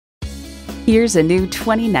Here's a new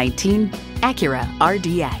 2019 Acura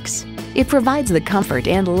RDX. It provides the comfort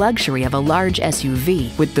and luxury of a large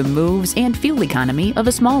SUV with the moves and fuel economy of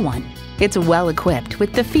a small one. It's well equipped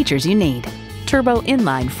with the features you need. Turbo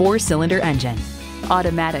inline 4-cylinder engine,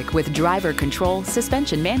 automatic with driver control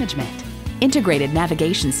suspension management, integrated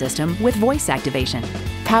navigation system with voice activation,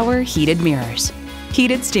 power heated mirrors,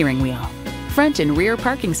 heated steering wheel, front and rear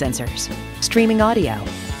parking sensors, streaming audio,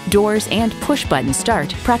 doors and push-button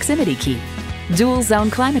start proximity key, dual zone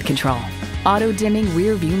climate control, auto-dimming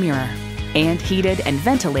rear view mirror, and heated and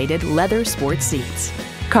ventilated leather sports seats.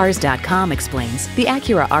 Cars.com explains the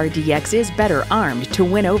Acura RDX is better armed to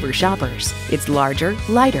win over shoppers. It's larger,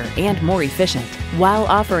 lighter, and more efficient, while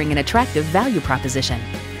offering an attractive value proposition.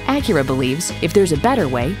 Acura believes if there's a better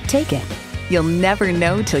way, take it. You'll never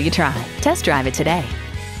know till you try. Test drive it today.